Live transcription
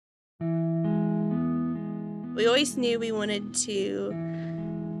we always knew we wanted to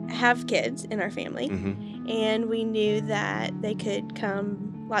have kids in our family, and we knew that they could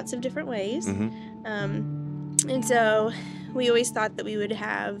come lots of different ways. And so we always thought that we would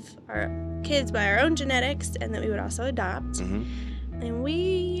have our kids by our own genetics and that we would also adopt. And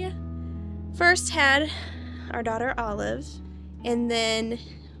we first had our daughter Olive, and then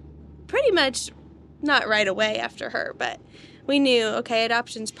pretty much not right away after her, but we knew, okay,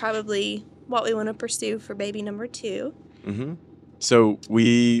 adoption's probably what we want to pursue for baby number 2. So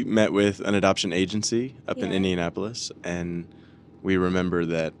we met with an adoption agency up in Indianapolis, and we remember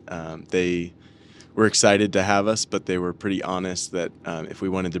that they were excited to have us, but they were pretty honest that if we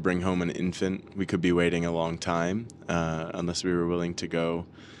wanted to bring home an infant, we could be waiting a long time unless we were willing to go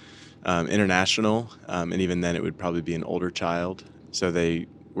international, and even then it would probably be an older child. So they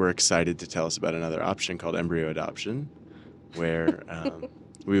were excited to tell us about another option called embryo adoption, where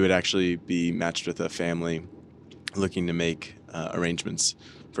we would actually be matched with a family looking to make arrangements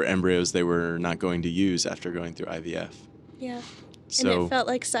for embryos they were not going to use after going through IVF. Yeah. So, and it felt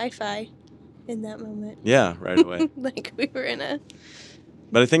like sci-fi in that moment. Yeah, right away. Like we were in a...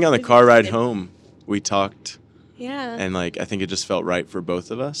 But I think on the car ride home, we talked. Yeah. And I think it just felt right for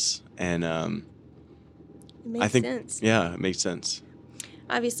both of us. And it makes sense. Yeah, it makes sense.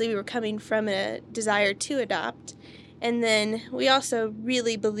 Obviously, we were coming from a desire to adopt. And then we also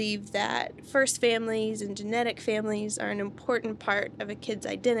really believe that first families and genetic families are an important part of a kid's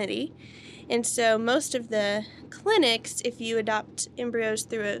identity. And so most of the clinics, if you adopt embryos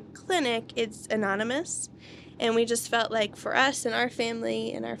through a clinic, it's anonymous. And we just felt like for us and our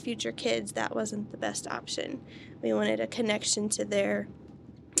family and our future kids, that wasn't the best option. We wanted a connection to their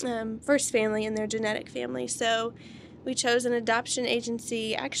first family and their genetic family. So we chose an adoption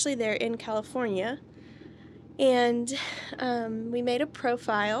agency. Actually, they're in California. And we made a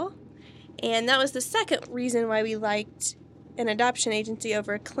profile. And that was the second reason why we liked an adoption agency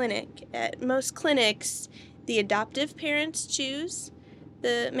over a clinic. At most clinics, the adoptive parents choose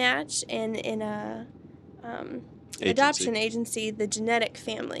the match, and in a adoption agency, the genetic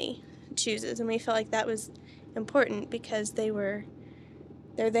family chooses. And we felt like that was important because they're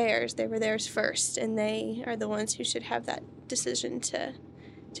theirs. They were theirs first, and they are the ones who should have that decision to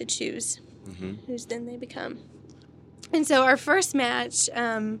choose whose then they become. And so our first match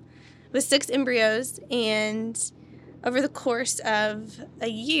was 6 embryos, and over the course of a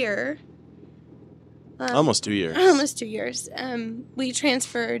year... almost 2 years. Almost 2 years. We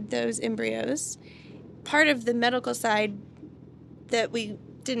transferred those embryos. Part of the medical side that we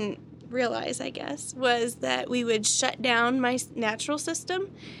didn't realize, I guess, was that we would shut down my natural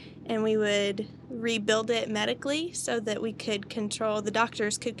system and we would rebuild it medically so that the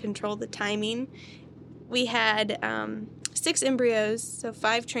doctors could control the timing. We had 6 embryos, so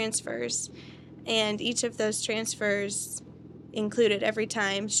 5 transfers, and each of those transfers included every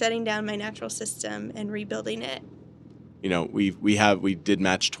time shutting down my natural system and rebuilding it. We did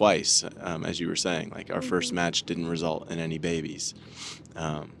match twice, as you were saying. Like our first match didn't result in any babies.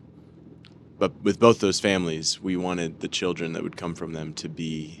 But with both those families, we wanted the children that would come from them to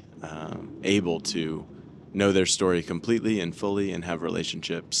be able to know their story completely and fully and have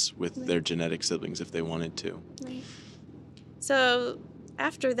relationships with their genetic siblings if they wanted to. Right. So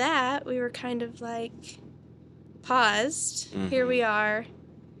after that, we were kind of paused. Here we are.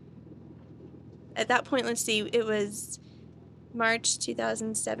 At that point, let's see, it was March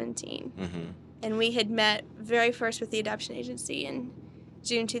 2017. And we had met very first with the adoption agency in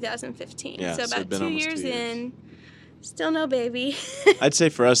June 2015. Yeah, so about 2 years in, still no baby. I'd say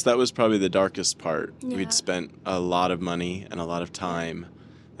for us that was probably the darkest part. Yeah. We'd spent a lot of money and a lot of time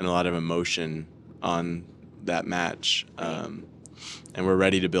and a lot of emotion on that match. And we're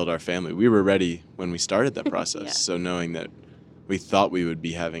ready to build our family. We were ready when we started that process. So knowing that we thought we would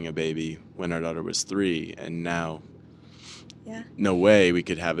be having a baby when our daughter was 3, and now no way we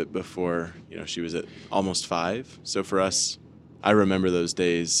could have it before she was at almost 5. So for us, I remember those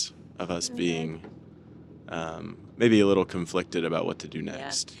days of us being maybe a little conflicted about what to do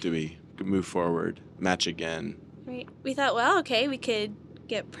next. Do we move forward, match again? Right. We thought, well, okay, we could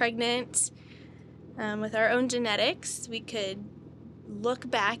get pregnant with our own genetics. We could look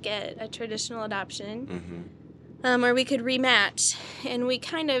back at a traditional adoption, or we could rematch. And we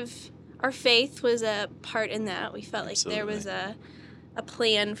our faith was a part in that. We felt like there was a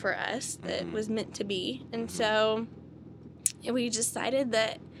plan for us that was meant to be. And so we decided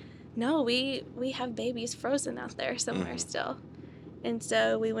that, no, we have babies frozen out there somewhere still. And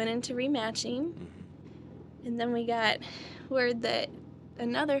so we went into rematching, and then we got word that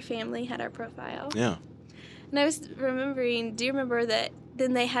another family had our profile. Yeah. And I was remembering, do you remember that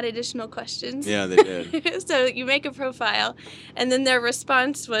then they had additional questions. Yeah, they did. So you make a profile, and then their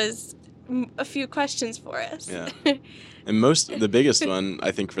response was a few questions for us. Yeah. And the biggest one,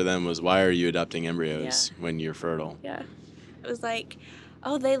 I think, for them was, why are you adopting embryos when you're fertile? Yeah. It was like,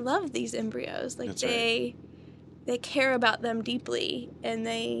 oh, they love these embryos. Like, That's they care about them deeply, and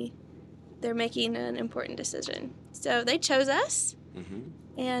they're making an important decision. So they chose us,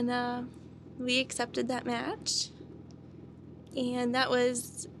 and we accepted that match. And that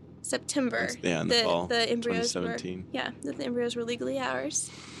was September. In the fall, the embryos 2017. The embryos were legally ours.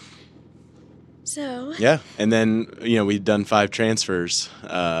 So yeah, and then we'd done 5 transfers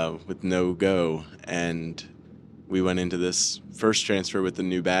with no go, and we went into this first transfer with the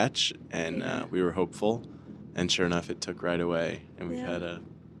new batch, and we were hopeful, and sure enough, it took right away, and we had a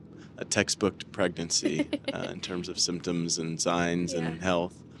textbook pregnancy in terms of symptoms and signs and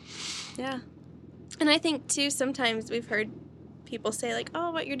health. Yeah, and I think too sometimes we've heard people say like,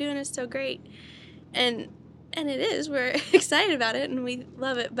 "Oh, what you're doing is so great," and it is. We're excited about it and we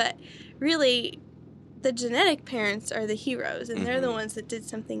love it, but really, the genetic parents are the heroes, and they're the ones that did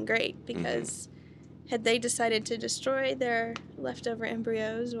something great, because had they decided to destroy their leftover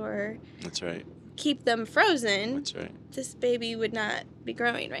embryos or That's right. keep them frozen, That's right. this baby would not be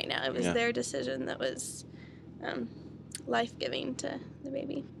growing right now. It was their decision that was life-giving to the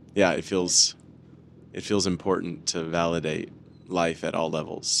baby. Yeah, it feels important to validate life at all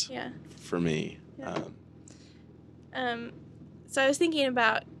levels. Yeah. For me. Yeah. So I was thinking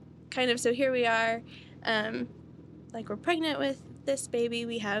about so here we are, like we're pregnant with this baby.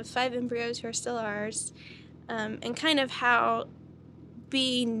 We have 5 embryos who are still ours, and kind of how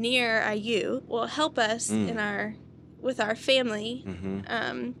being near IU will help us with our family.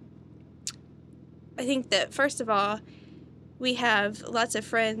 I think that first of all, we have lots of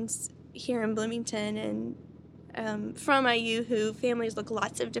friends here in Bloomington and from IU who families look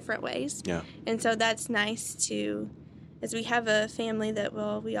lots of different ways. Yeah. And so that's nice to, as we have a family that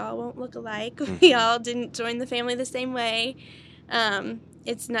we all won't look alike. We all didn't join the family the same way.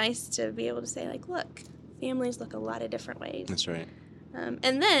 It's nice to be able to say, like, look, families look a lot of different ways. That's right.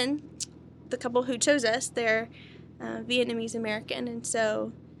 And then the couple who chose us, they're Vietnamese American, and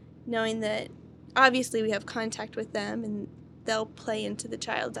so knowing that obviously we have contact with them and they'll play into the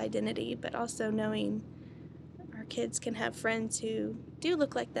child's identity, but also knowing our kids can have friends who do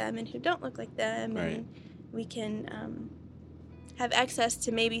look like them and who don't look like them, and we can have access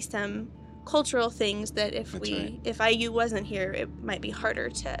to maybe some cultural things that if IU wasn't here, it might be harder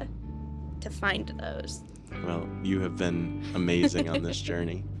to find those. Well, you have been amazing on this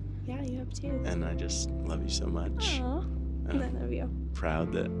journey. Yeah, you have too. And I just love you so much. Aww, I love you.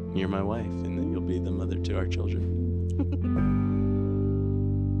 Proud that you're my wife and that you'll be the mother to our children.